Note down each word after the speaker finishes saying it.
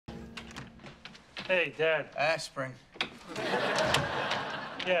Hey, Dad. Aspirin.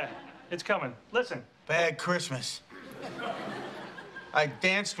 Yeah, it's coming. Listen. Bad Christmas. I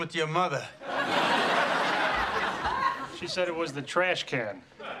danced with your mother. She said it was the trash can.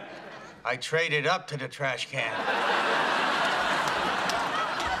 I traded up to the trash can.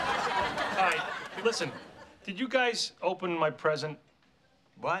 All right, listen. Did you guys open my present?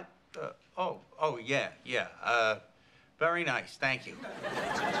 What? Yeah. Very nice, thank you.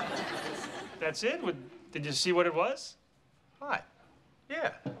 That's it? Did you see what it was? What?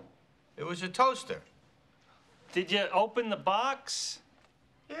 Yeah. It was a toaster. Did you open the box?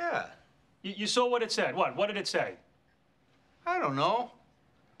 Yeah. You saw what it said. What? What did it say? I don't know.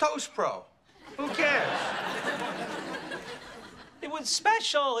 Toast Pro. Who cares? It was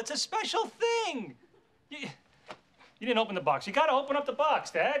special. It's a special thing. You didn't open the box. You gotta open up the box,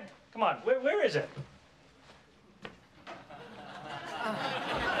 Dad. Come on, where is it?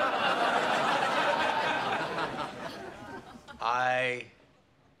 I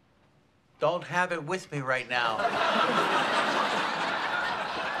don't have it with me right now.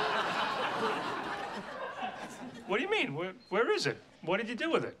 What do you mean? Where is it? What did you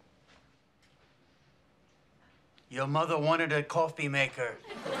do with it? Your mother wanted a coffee maker.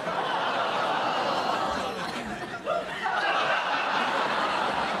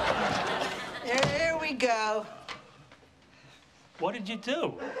 Here we go. What did you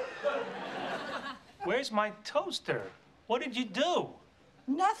do? Where's my toaster? What did you do?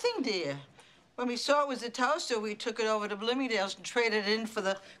 Nothing, dear. When we saw it was a toaster, we took it over to Bloomingdale's and traded it in for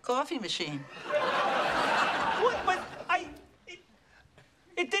the coffee machine. What? But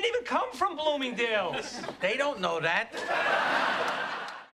it didn't even come from Bloomingdale's. They don't know that.